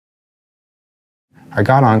I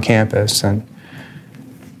got on campus, and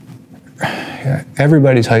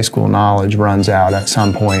everybody's high school knowledge runs out at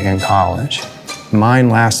some point in college. Mine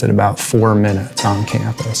lasted about 4 minutes on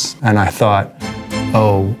campus, and I thought,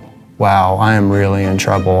 oh, wow, I am really in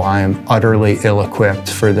trouble. I am utterly ill-equipped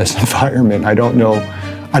for this environment. I don't know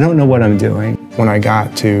what I'm doing. When I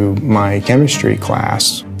got to my chemistry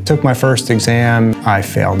class, took my first exam, I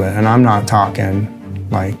failed it, and I'm not talking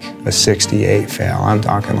like a 68 fail. I'm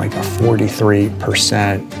talking like a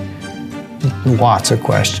 43%, lots of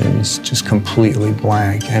questions, just completely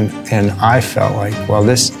blank. And I felt like, well,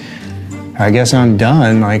 I guess I'm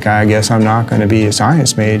done. Like, I guess I'm not going to be a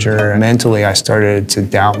science major. Mentally, I started to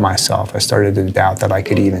doubt myself. I started to doubt that I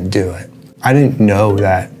could even do it. I didn't know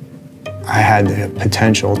that I had the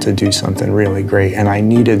potential to do something really great, and I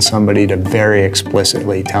needed somebody to very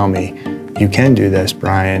explicitly tell me, you can do this,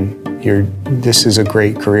 Brian. This is a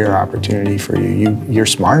great career opportunity for you. You're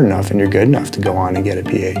smart enough and you're good enough to go on and get a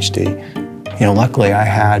PhD. You know, luckily I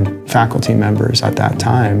had faculty members at that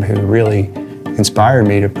time who really inspired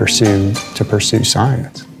me to pursue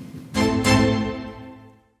science.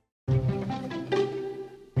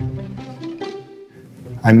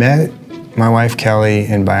 I met my wife Kelly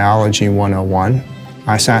in Biology 101.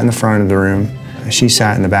 I sat in the front of the room. She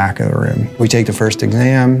sat in the back of the room. We take the first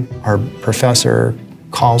exam. Our professor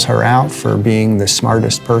calls her out for being the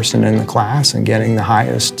smartest person in the class and getting the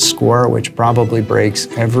highest score, which probably breaks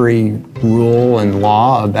every rule and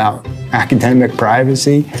law about academic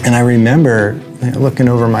privacy. And I remember looking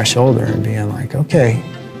over my shoulder and being like, okay,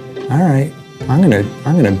 all right, I'm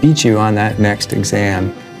gonna beat you on that next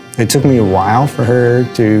exam. It took me a while for her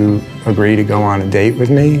to agree to go on a date with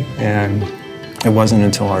me, and it wasn't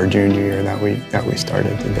until our junior year that we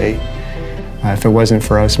started to date. If it wasn't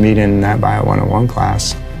for us meeting in that Bio 101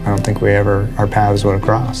 class, I don't think our paths would have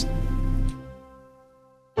crossed.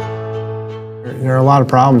 There are a lot of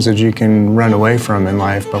problems that you can run away from in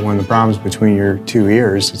life, but when the problem's between your two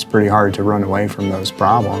ears, it's pretty hard to run away from those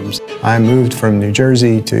problems. I moved from New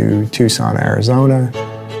Jersey to Tucson, Arizona,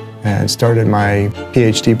 and started my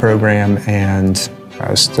PhD program, and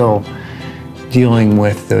I was still dealing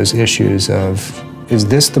with those issues of, is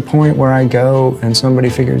this the point where I go and somebody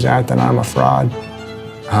figures out that I'm a fraud?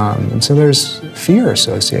 And so there's fear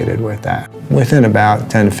associated with that. Within about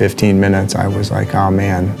 10 to 15 minutes, I was like, oh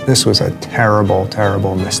man, this was a terrible,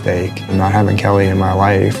 terrible mistake. Not having Kelly in my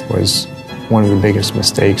life was one of the biggest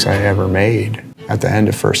mistakes I ever made. At the end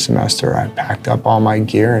of first semester, I packed up all my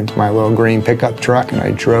gear into my little green pickup truck and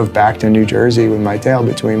I drove back to New Jersey with my tail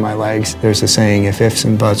between my legs. There's a saying, if ifs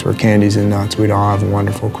and buts were candies and nuts, we'd all have a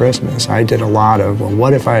wonderful Christmas. I did a lot of, well,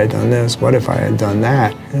 what if I had done this? What if I had done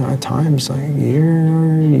that? You know, at times, like,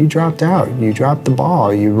 you dropped out. You dropped the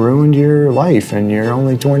ball. You ruined your life and you're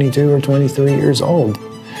only 22 or 23 years old.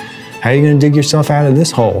 How are you going to dig yourself out of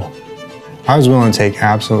this hole? I was willing to take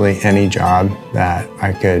absolutely any job that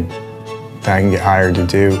I can get hired to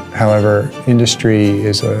do. However, industry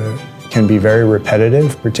can be very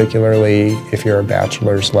repetitive, particularly if you're a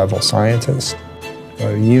bachelor's level scientist.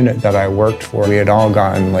 The unit that I worked for, we had all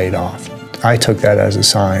gotten laid off. I took that as a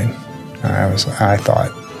sign. I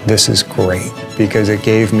thought, this is great, because it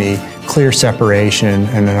gave me clear separation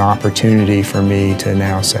and an opportunity for me to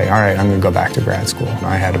now say, all right, I'm gonna go back to grad school.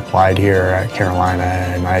 I had applied here at Carolina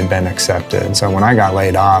and I had been accepted. So when I got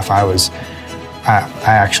laid off, I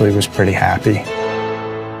actually was pretty happy.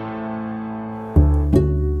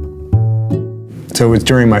 So it was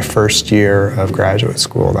during my first year of graduate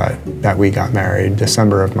school that we got married,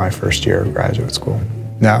 December of my first year of graduate school.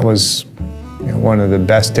 That was one of the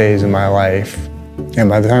best days of my life. And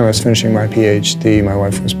by the time I was finishing my PhD, my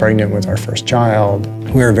wife was pregnant with our first child.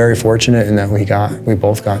 We were very fortunate in that we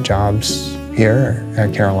both got jobs here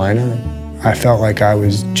at Carolina. I felt like I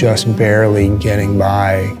was just barely getting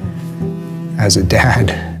by as a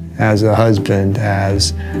dad, as a husband,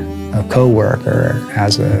 as a coworker,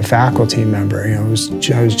 as a faculty member. I was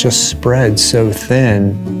just spread so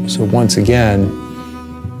thin. So once again,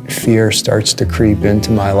 fear starts to creep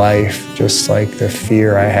into my life, just like the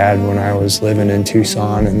fear I had when I was living in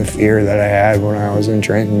Tucson and the fear that I had when I was in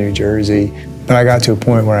Trenton, New Jersey. But I got to a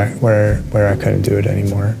point where I couldn't do it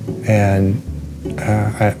anymore. And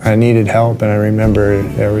I needed help, and I remember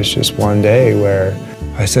there was just one day where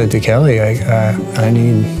I said to Kelly, I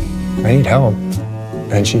need help.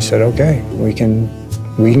 And she said, okay, we can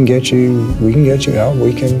get you help.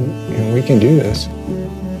 We can do this.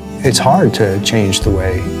 It's hard to change the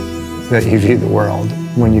way that you view the world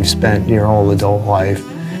when you've spent your whole adult life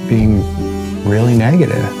being really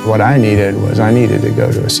negative. What I needed to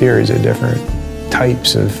go to a series of different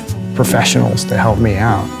types of professionals to help me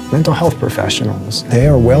out. Mental health professionals. They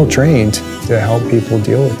are well trained to help people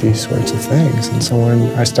deal with these sorts of things. And so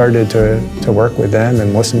when I started to work with them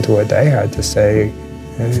and listen to what they had to say,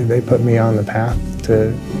 they put me on the path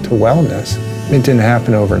to wellness. It didn't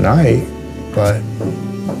happen overnight, but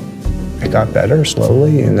it got better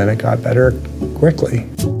slowly, and then it got better quickly.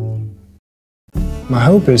 My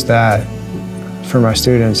hope is that for my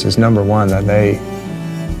students is, number one, that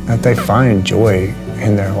they find joy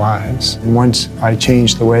in their lives. And once I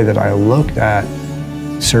changed the way that I looked at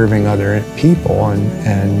serving other people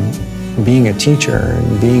and being a teacher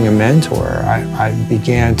and being a mentor, I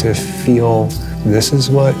began to feel this is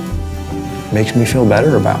what makes me feel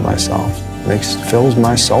better about myself. Fills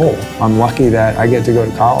my soul. I'm lucky that I get to go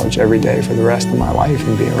to college every day for the rest of my life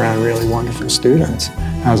and be around really wonderful students.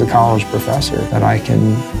 As a college professor, that I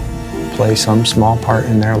can play some small part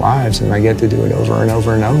in their lives, and I get to do it over and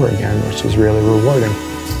over and over again, which is really rewarding.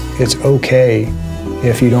 It's okay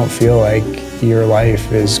if you don't feel like your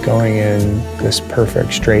life is going in this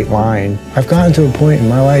perfect straight line. I've gotten to a point in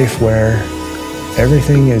my life where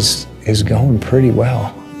everything is going pretty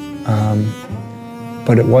well.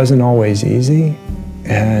 But it wasn't always easy,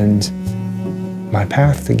 and my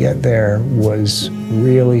path to get there was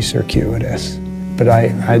really circuitous. But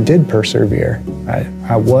I did persevere.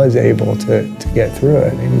 I was able to get through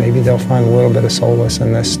it. And maybe they'll find a little bit of solace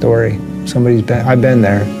in this story. I've been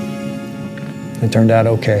there. It turned out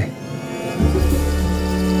okay.